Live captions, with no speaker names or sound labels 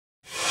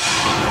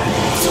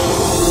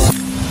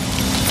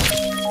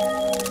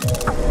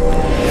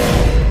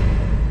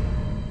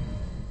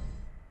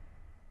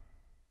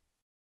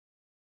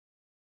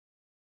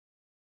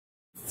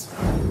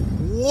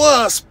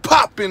What's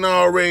poppin',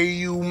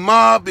 RAU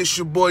mob? It's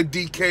your boy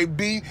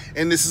DKB,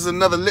 and this is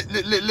another lit video.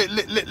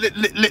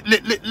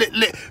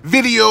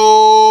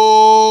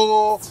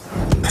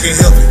 I can't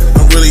help it,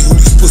 I'm really who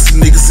these pussy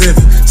niggas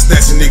envy.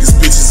 Snatching niggas,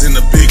 bitches in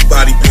the big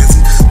body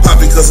Benzie.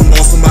 Poppin' cause I'm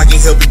awesome, I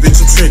can't help it,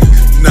 bitch, I'm trendy.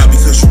 Not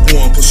because you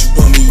born, plus you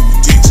bummy, you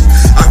ditchy.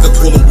 I could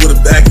pull her with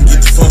a bag and get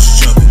the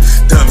function jumping.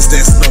 Diamonds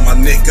dancing on my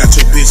neck, got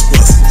your bitch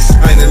bustin'.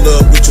 I ain't in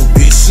love with your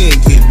bitch, she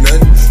ain't getting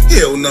nothing.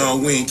 Hell no,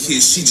 we ain't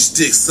kids, she just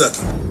dick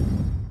sucking.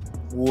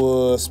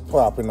 What's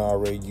poppin',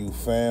 RAU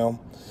fam?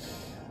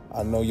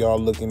 I know y'all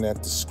looking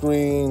at the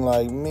screen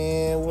like,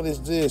 man, what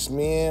is this,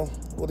 man?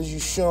 What is you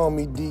showing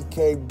me,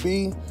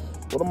 DKB?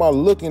 What am I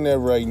looking at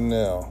right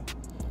now?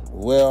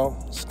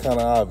 Well, it's kind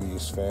of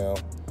obvious, fam.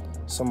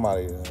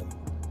 Somebody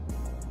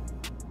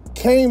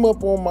came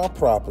up on my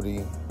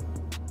property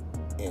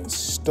and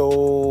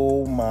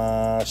stole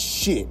my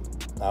shit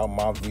out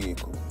my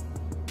vehicle.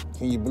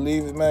 Can you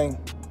believe it, man?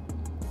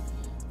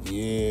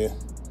 Yeah.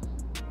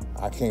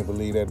 I can't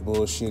believe that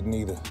bullshit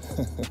neither.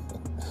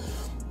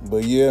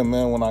 But yeah,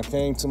 man, when I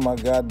came to my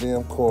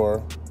goddamn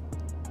car,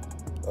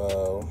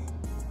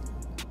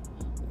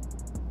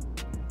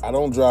 I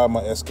don't drive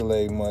my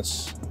Escalade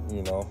much,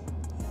 you know,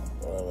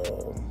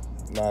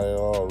 not at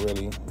all,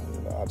 really.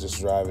 You know, I just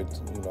drive it,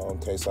 you know, in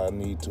case I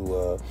need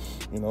to,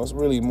 you know, it's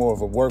really more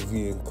of a work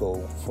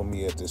vehicle for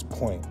me at this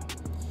point,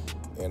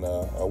 and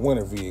a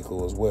winter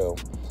vehicle as well.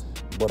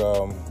 But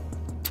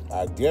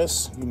I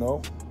guess, you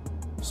know,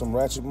 some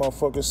ratchet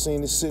motherfuckers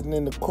seen it sitting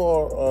in the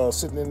car,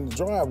 sitting in the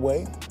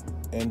driveway,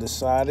 and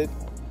decided,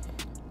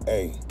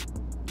 hey,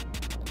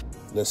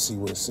 let's see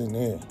what's in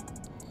here.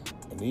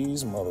 And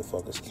these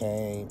motherfuckers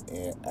came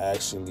and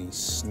actually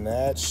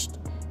snatched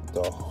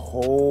the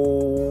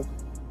whole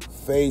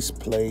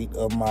faceplate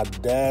of my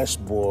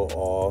dashboard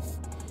off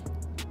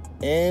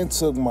and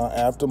took my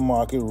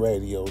aftermarket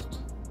radio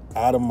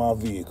out of my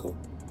vehicle.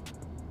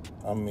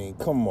 I mean,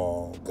 come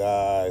on,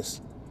 guys.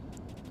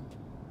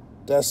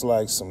 That's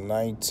like some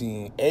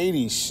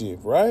 1980s shit,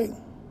 right?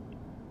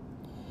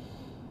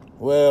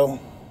 Well,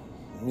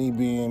 me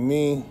being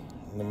me,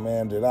 the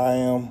man that I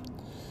am,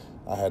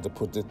 I had to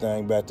put this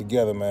thing back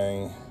together,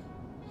 man.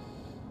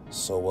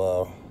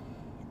 So,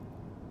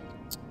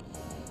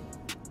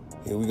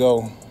 here we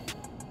go.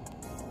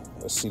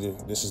 Let's see,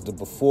 this is the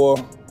before,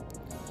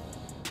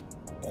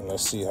 and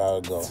let's see how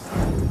it goes.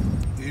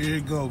 Here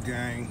you go,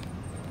 gang.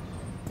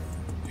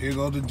 Here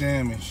go the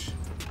damage.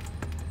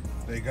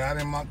 They got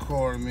in my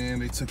car, man.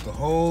 They took the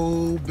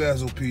whole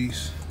bezel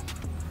piece.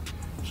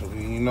 So,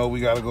 you know,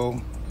 we gotta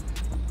go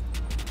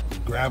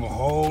grab a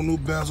whole new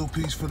bezel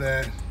piece for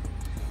that.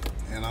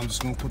 And I'm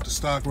just gonna put the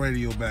stock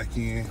radio back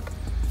in.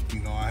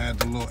 You know, I had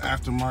the little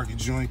aftermarket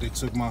joint. They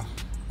took my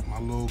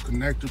little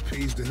connector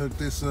piece to hook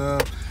this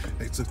up.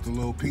 They took the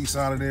little piece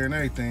out of there and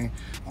everything.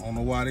 I don't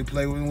know why they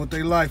play with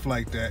their life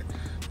like that.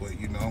 But,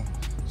 you know,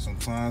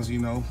 sometimes, you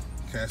know,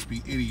 cats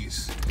be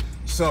idiots.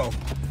 So,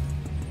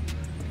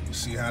 you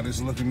see how this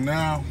looking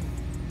now?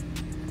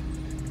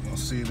 You're gonna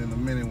see it in a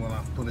minute when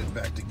I put it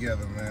back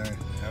together, man.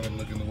 Have it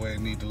looking the way it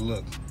need to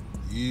look.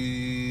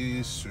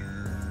 Yes,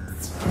 sir.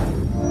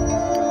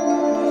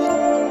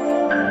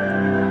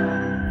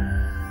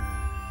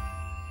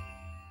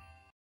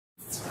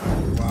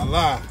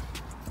 Voila.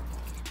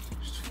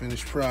 Just a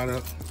finished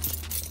product.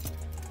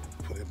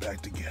 Put it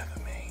back together,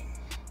 man.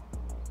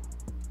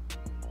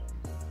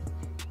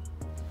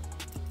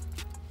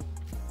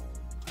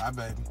 Hi,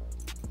 baby.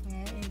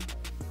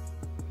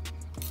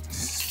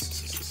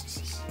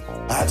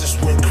 I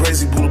just went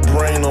crazy, blew the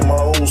brain on my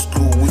old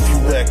school. If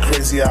you act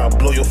crazy, I'll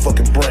blow your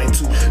fucking brain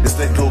too. It's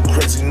that go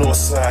crazy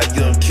Northside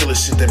young killer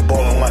shit. That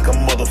ballin' like a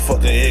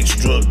motherfucking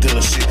ex-drug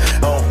dealer shit. I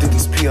don't think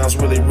these peons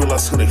really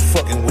realize who they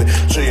fucking with.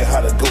 Show you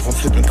how to go from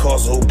flipping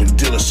cars to open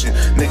dealership.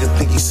 Nigga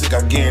think he's sick,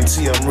 I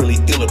guarantee I'm really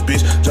ill,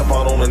 bitch. Jump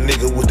out on a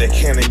nigga with that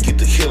can and get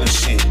the killing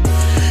shit.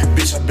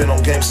 Bitch, I've been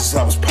on game since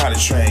I was potty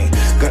trained.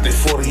 Got that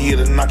 40 year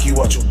to knock you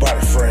out your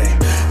body frame.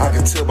 I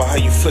can tell by how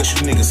you flex,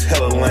 you niggas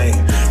hella lame.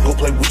 Go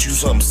play with you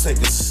something safe,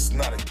 this is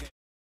not a